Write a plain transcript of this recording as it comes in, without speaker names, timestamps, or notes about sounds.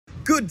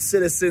Good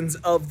citizens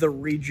of the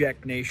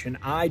Reject Nation,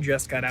 I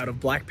just got out of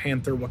Black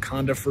Panther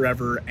Wakanda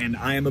Forever, and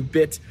I am a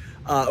bit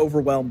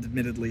overwhelmed,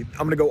 admittedly. I'm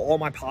going to go all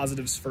my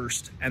positives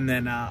first, and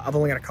then I've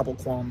only got a couple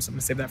qualms. I'm going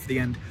to save that for the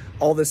end.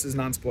 All this is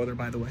non-spoiler,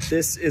 by the way.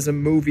 This is a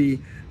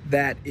movie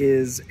that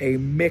is a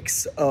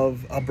mix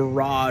of a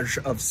barrage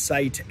of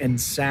sight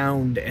and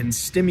sound and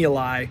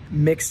stimuli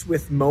mixed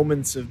with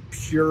moments of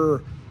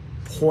pure,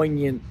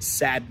 poignant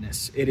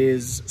sadness. It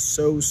is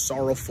so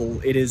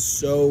sorrowful. It is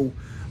so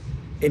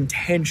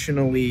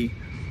intentionally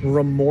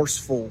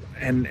remorseful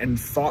and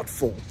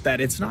thoughtful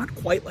that it's not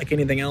quite like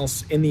anything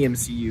else in the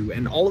MCU.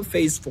 And all of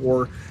Phase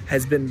 4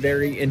 has been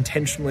very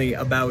intentionally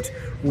about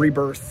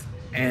rebirth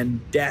and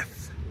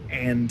death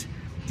and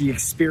the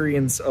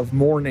experience of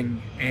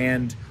mourning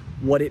and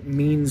what it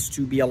means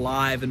to be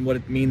alive and what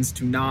it means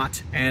to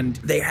not. And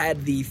they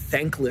had the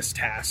thankless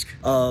task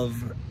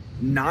of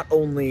not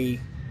only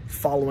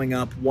following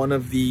up one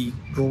of the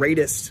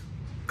greatest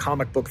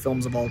comic book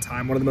films of all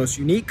time, one of the most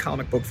unique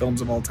comic book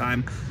films of all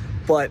time,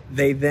 but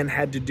they then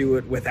had to do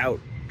it without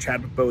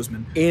Chadwick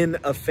Boseman in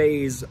a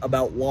phase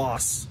about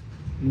loss,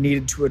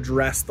 needed to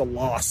address the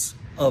loss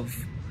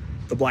of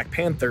the Black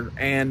Panther.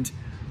 And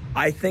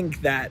I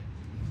think that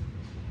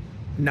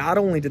not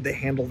only did they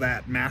handle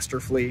that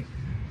masterfully,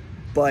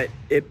 but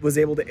it was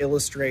able to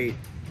illustrate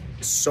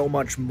so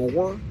much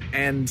more.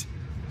 And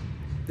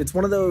it's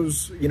one of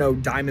those, you know,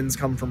 diamonds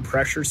come from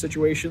pressure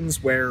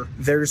situations where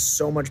there's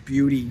so much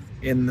beauty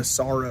in the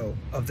sorrow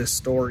of this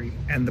story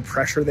and the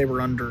pressure they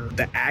were under,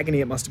 the agony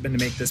it must have been to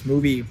make this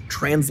movie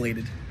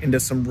translated into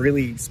some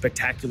really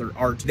spectacular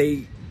art.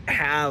 They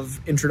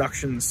have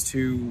introductions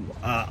to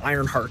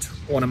Ironheart,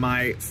 one of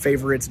my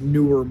favorite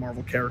newer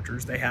Marvel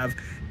characters. They have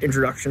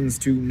introductions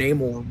to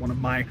Namor, one of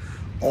my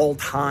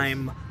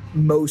all-time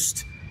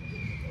most...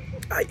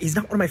 he's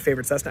not one of my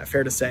favorites, that's not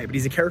fair to say, but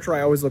he's a character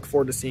I always look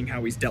forward to seeing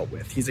how he's dealt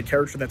with. He's a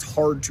character that's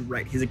hard to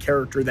write. He's a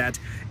character that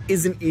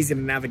isn't easy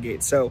to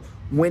navigate. So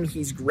when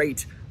he's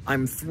great,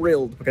 I'm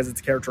thrilled because it's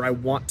a character I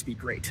want to be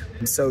great.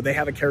 And so they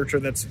have a character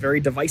that's very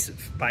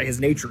divisive by his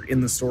nature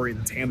in the story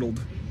that's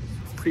handled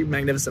pretty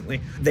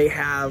magnificently. They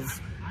have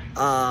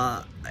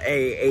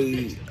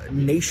a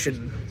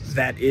nation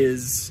that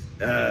is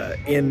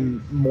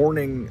in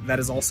mourning, that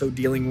is also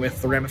dealing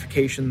with the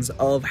ramifications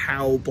of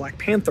how Black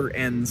Panther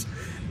ends.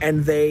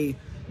 And they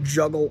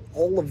juggle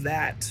all of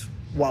that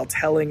while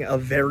telling a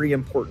very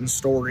important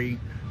story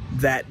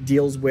that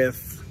deals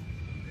with...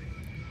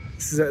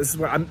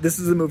 This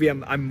is a movie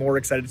I'm more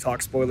excited to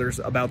talk spoilers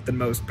about than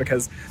most,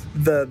 because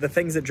the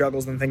things it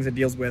juggles and the things it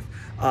deals with,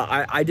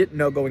 I didn't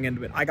know going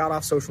into it. I got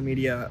off social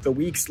media the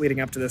weeks leading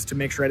up to this to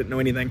make sure I didn't know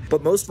anything.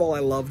 But most of all, I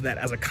love that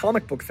as a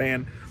comic book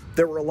fan,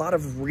 there were a lot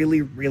of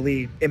really,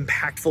 really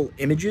impactful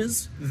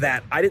images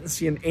that I didn't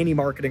see in any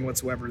marketing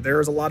whatsoever.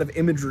 There is a lot of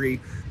imagery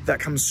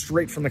that comes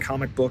straight from the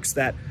comic books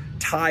that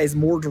ties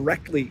more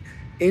directly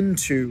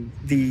into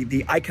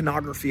the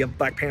iconography of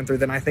Black Panther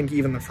than I think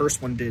even the first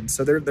one did.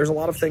 So there's a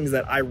lot of things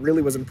that I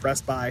really was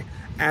impressed by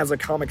as a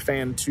comic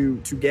fan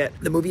to get.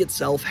 The movie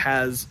itself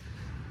has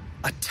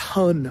a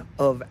ton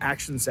of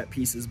action set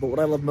pieces, but what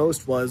I love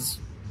most was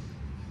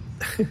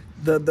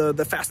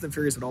the Fast and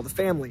Furious and all the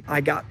family.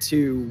 I got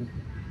to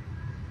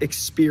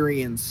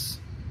experience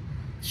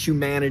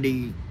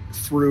humanity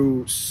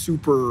through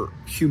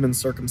superhuman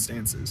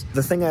circumstances.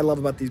 The thing I love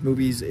about these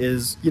movies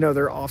is, you know,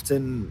 they're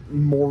often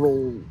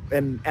moral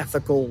and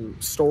ethical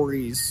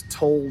stories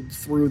told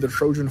through the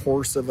Trojan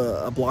horse of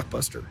a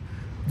blockbuster.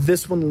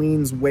 This one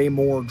leans way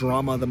more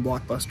drama than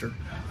blockbuster.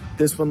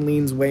 This one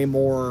leans way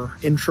more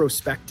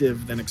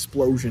introspective than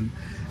explosion.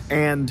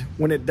 And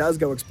when it does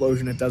go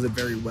explosion, it does it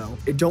very well.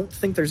 I don't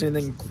think there's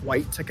anything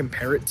quite to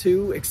compare it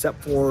to,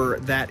 except for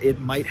that it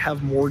might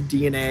have more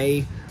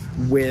DNA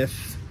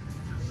with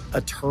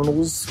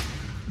Eternals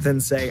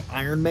than, say,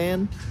 Iron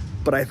Man,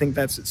 but I think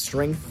that's its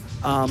strength.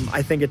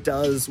 I think it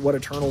does what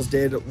Eternals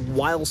did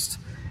whilst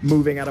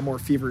moving at a more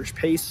feverish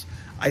pace.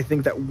 I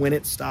think that when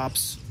it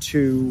stops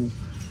to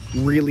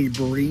really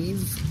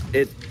breathe,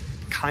 it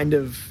kind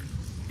of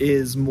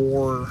is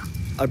more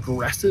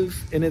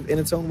aggressive in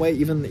its own way.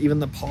 Even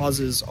the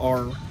pauses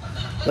are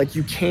like,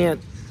 you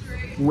can't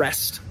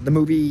rest. The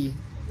movie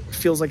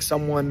feels like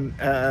someone,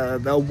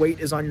 the weight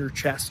is on your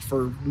chest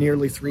for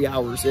nearly 3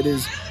 hours. It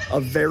is a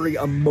very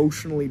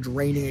emotionally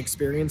draining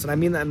experience, and I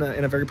mean that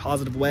in a very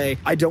positive way.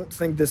 I don't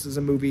think this is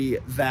a movie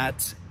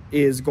that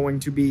is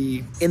going to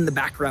be in the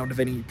background of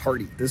any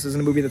party. This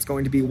isn't a movie that's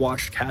going to be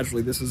watched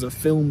casually. This is a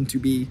film to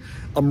be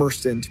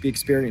immersed in, to be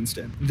experienced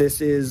in. This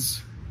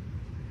is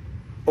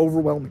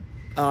overwhelming.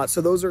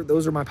 So those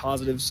are my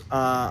positives.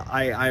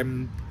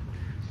 I'm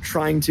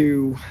trying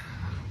to...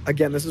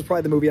 Again, this is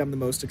probably the movie I'm the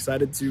most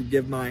excited to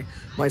give my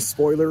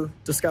spoiler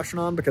discussion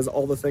on, because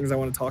all the things I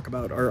want to talk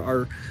about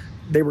are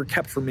they were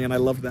kept from me, and I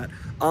love that.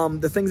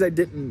 The things I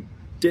didn't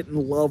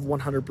love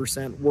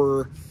 100%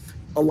 were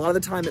a lot of the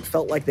time it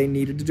felt like they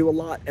needed to do a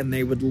lot, and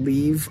they would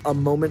leave a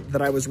moment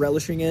that I was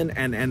relishing in,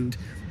 and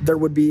there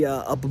would be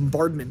a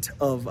bombardment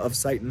of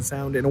sight and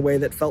sound in a way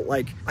that felt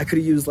like I could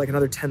have used like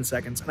another 10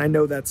 seconds. And I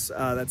know that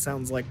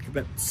sounds like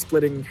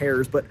splitting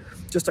hairs, but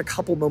just a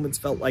couple moments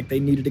felt like they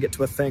needed to get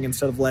to a thing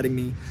instead of letting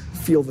me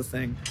feel the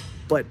thing.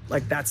 But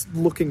like, that's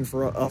looking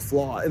for a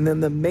flaw. And then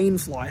the main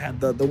flaw I had,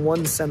 the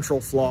one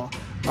central flaw,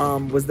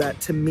 was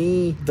that to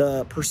me,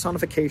 the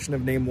personification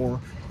of Namor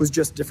was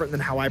just different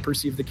than how I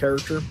perceive the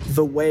character.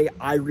 The way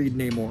I read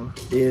Namor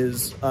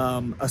is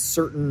a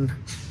certain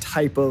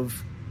type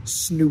of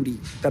snooty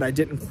that I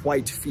didn't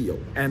quite feel.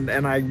 And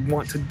I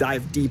want to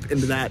dive deep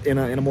into that in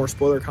a more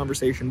spoiler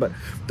conversation, but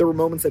there were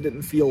moments that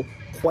didn't feel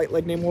quite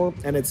like Namor,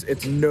 and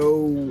it's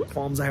no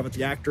qualms I have with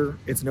the actor.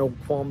 It's no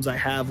qualms I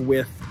have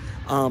with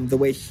the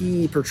way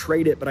he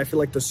portrayed it, but I feel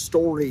like the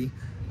story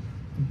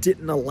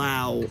didn't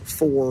allow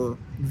for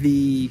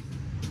the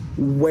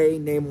way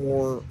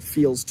Namor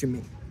feels to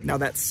me. Now,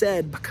 that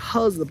said,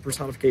 because of the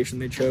personification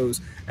they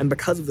chose and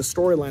because of the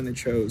storyline they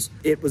chose,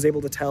 it was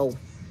able to tell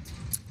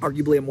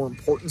arguably a more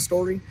important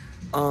story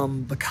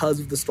because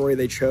of the story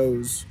they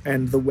chose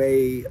and the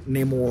way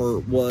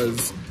Namor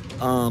was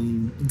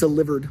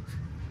delivered.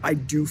 I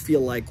do feel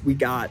like we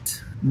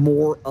got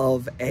more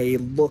of a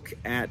look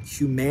at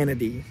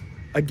humanity.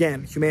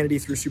 Again, humanity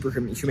through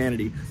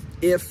superhumanity.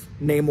 If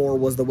Namor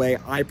was the way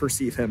I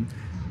perceive him,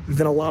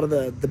 then a lot of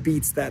the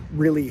beats that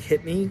really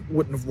hit me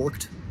wouldn't have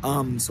worked.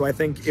 So I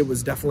think it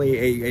was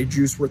definitely a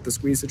juice worth the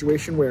squeeze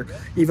situation, where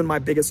even my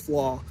biggest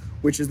flaw,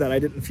 which is that I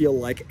didn't feel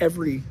like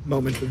every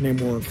moment with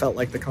Namor felt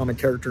like the comic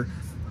character,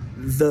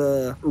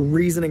 the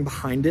reasoning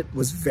behind it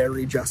was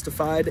very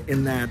justified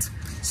in that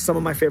some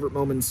of my favorite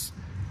moments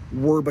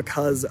were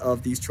because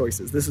of these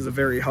choices. This is a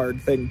very hard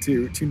thing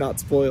to not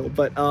spoil,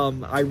 but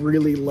I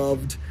really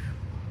loved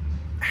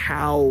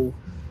how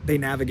they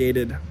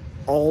navigated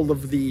all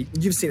of the,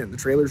 you've seen it in the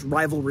trailers,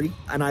 rivalry,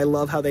 and I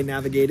love how they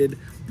navigated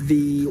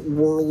the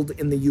world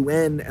in the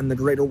UN and the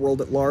greater world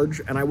at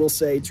large. And I will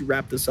say, to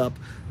wrap this up,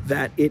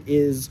 that it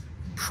is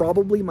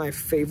probably my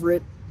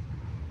favorite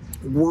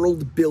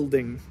world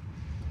building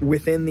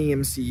within the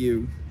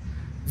MCU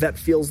that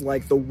feels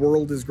like the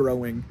world is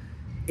growing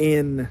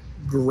in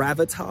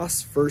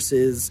gravitas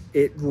versus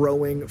it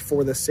growing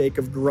for the sake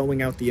of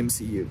growing out the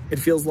MCU. It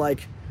feels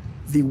like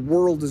the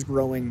world is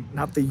growing,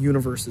 not the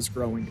universe is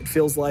growing. It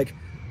feels like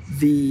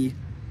the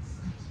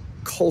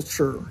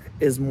culture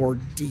is more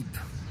deep.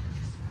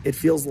 It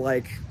feels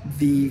like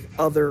the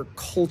other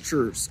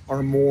cultures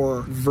are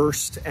more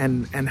versed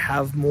and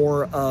have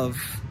more of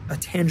a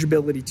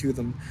tangibility to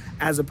them,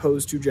 as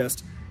opposed to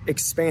just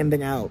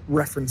expanding out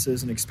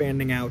references and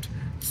expanding out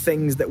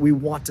things that we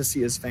want to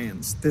see as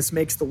fans. This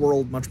makes the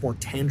world much more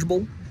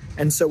tangible,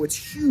 and so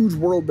it's huge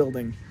world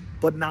building,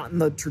 but not in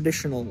the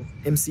traditional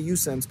MCU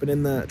sense, but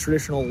in the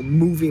traditional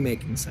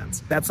movie-making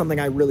sense. That's something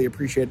I really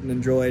appreciated and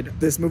enjoyed.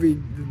 This movie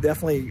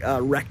definitely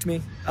wrecked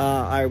me.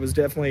 I was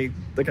definitely,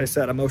 like I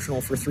said,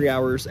 emotional for 3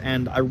 hours,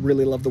 and I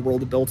really loved the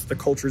world it built, the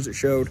cultures it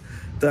showed,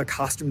 the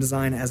costume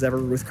design as ever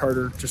with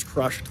Carter just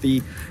crushed,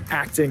 the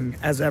acting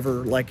as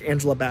ever. Like,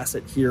 Angela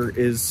Bassett here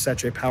is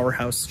such a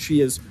powerhouse.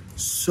 She is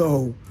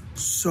so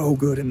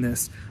good in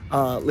this.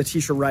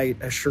 Letitia Wright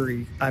as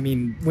Shuri. I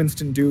mean,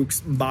 Winston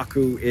Dukes,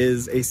 M'Baku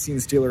is a scene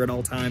stealer at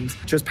all times.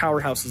 Just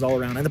powerhouses all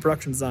around. And the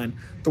production design.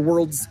 The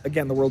world's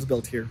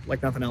built here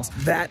like nothing else.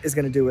 That is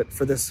going to do it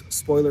for this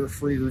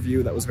spoiler-free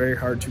review that was very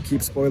hard to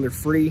keep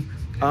spoiler-free.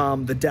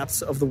 The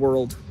depths of the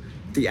world,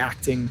 the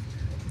acting,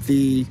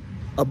 the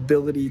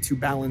ability to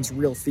balance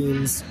real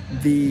themes,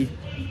 the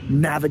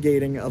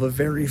navigating of a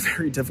very,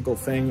 very difficult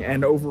thing,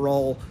 and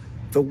overall,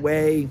 the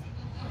way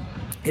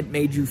it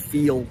made you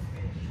feel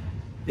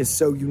is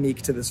so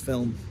unique to this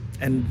film,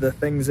 and the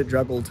things it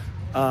juggled.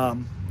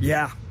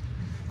 Yeah,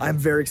 I'm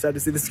very excited to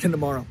see this again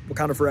tomorrow.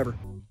 Wakanda forever.